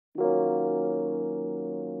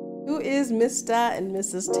Who is Mista and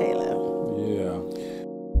Mrs Taylor? Yeah.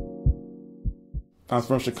 I'm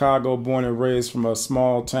from Chicago, born and raised from a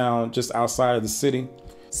small town just outside of the city.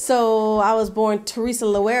 So I was born Teresa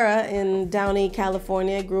Loera in Downey,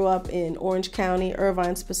 California. Grew up in Orange County,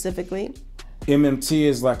 Irvine specifically. MMT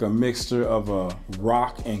is like a mixture of a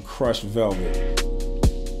rock and crushed velvet.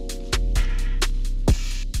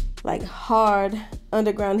 Like hard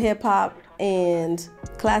underground hip hop and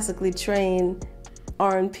classically trained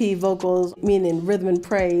R&P vocals, meaning rhythm and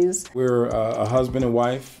praise. We're a husband and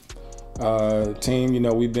wife team. You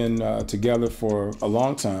know, we've been together for a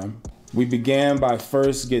long time. We began by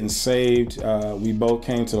first getting saved. We both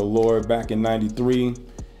came to the Lord back in '93.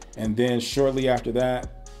 And then shortly after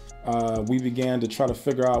that, we began to try to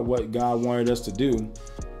figure out what God wanted us to do.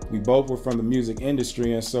 We both were from the music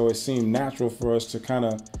industry, and so it seemed natural for us to kind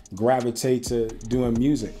of gravitate to doing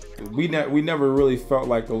music. We never really felt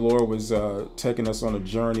like the Lord was taking us on a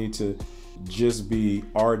journey to just be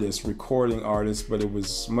artists, recording artists, but it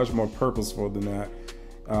was much more purposeful than that.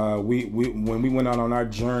 When we went out on our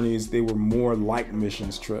journeys, they were more like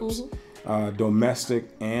missions trips. Domestic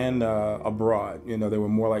and abroad. You know, they were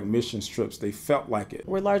more like mission trips. They felt like it.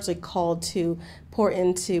 We're largely called to pour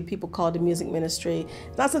into people called to music ministry.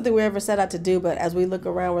 It's not something we ever set out to do, but as we look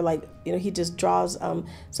around, we're like, you know, he just draws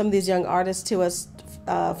some of these young artists to us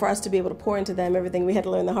for us to be able to pour into them everything we had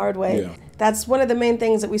to learn the hard way. Yeah. That's one of the main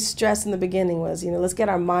things that we stressed in the beginning was, you know, let's get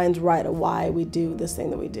our minds right of why we do this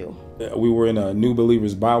thing that we do. We were in a New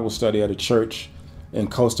Believers Bible study at a church in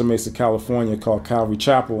Costa Mesa, California called Calvary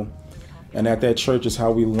Chapel. And at that church is how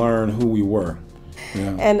we learned who we were.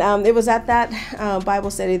 Yeah. And it was at that Bible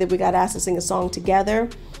study that we got asked to sing a song together,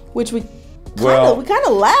 which we kind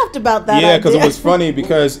of laughed about that. Yeah, because it was funny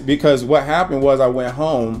because what happened was I went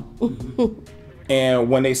home, and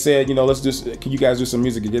when they said, you know, can you guys do some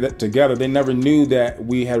music together? They never knew that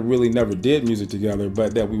we had really never did music together,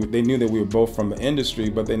 but that they knew that we were both from the industry,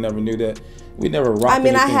 but they never knew that we never rocked. I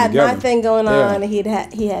mean, I had together. my thing going on, and he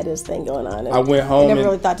had his thing going on. And I went home. We never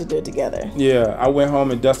really thought to do it together. Yeah, I went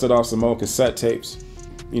home and dusted off some old cassette tapes,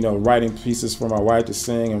 you know, writing pieces for my wife to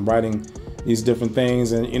sing and writing these different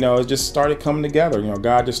things, and you know, it just started coming together. You know,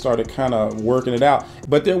 God just started kind of working it out,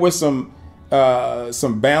 but there was some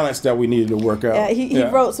balance that we needed to work out. Yeah, he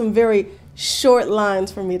wrote some very short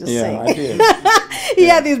lines for me to sing. Yeah, I did. He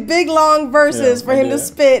had these big long verses for him to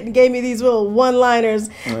spit and gave me these little one-liners.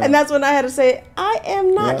 And that's when I had to say, I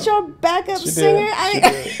am not your backup singer.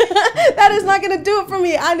 That is not going to do it for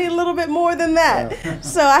me. I need a little bit more than that. Yeah.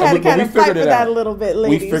 So I had to kind of fight for that a little bit,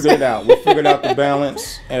 ladies. We figured it out. We figured out the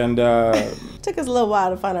balance. And took us a little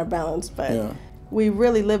while to find our balance, but we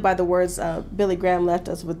really live by the words Billy Graham left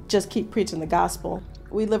us with, just keep preaching the gospel.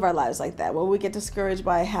 We live our lives like that. When we get discouraged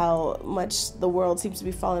by how much the world seems to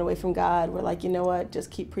be falling away from God, we're like, you know what,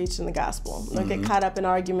 just keep preaching the gospel. Don't get caught up in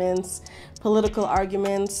arguments, political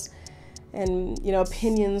arguments, and, you know,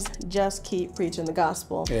 opinions. Just keep preaching the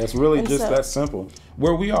gospel. Yeah, it's really just that simple.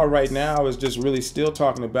 Where we are right now is just really still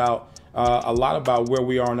talking about a lot about where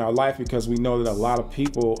we are in our life, because we know that a lot of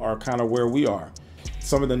people are kind of where we are.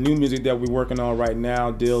 Some of the new music that we're working on right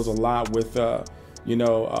now deals a lot with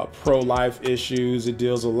pro-life issues. It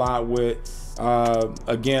deals a lot with,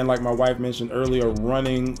 again, like my wife mentioned earlier,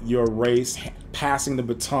 running your race, passing the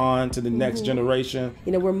baton to the next generation.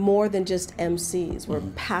 You know, we're more than just MCs. We're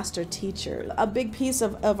pastor teachers. A big piece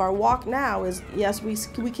of our walk now is, yes,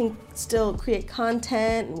 we can still create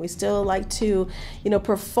content, and we still like to, you know,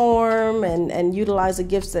 perform and utilize the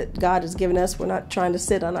gifts that God has given us. We're not trying to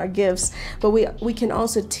sit on our gifts, but we can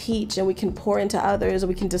also teach, and we can pour into others, and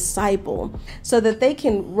we can disciple so that they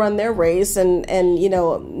can run their race and you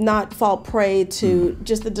know, not fall prey to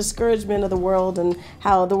just the discouragement of the world and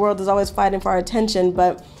how the world is always fighting for our attention,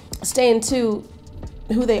 but staying to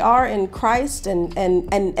who they are in Christ and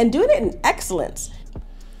doing it in excellence.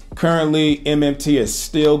 Currently, MMT is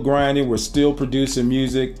still grinding. We're still producing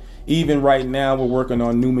music. Even right now, we're working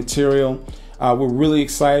on new material. We're really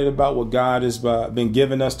excited about what God has been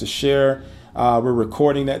giving us to share. We're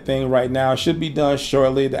recording that thing right now. It should be done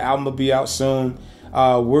shortly. The album will be out soon.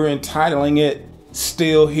 We're entitling it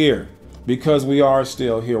Still Here, because we are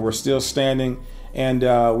still here. We're still standing, and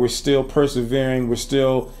we're still persevering. We're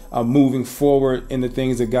still moving forward in the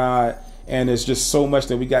things of God. And there's just so much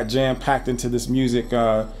that we got jam-packed into this music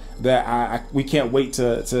that we can't wait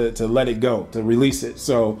to let it go, to release it.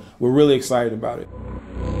 So we're really excited about it.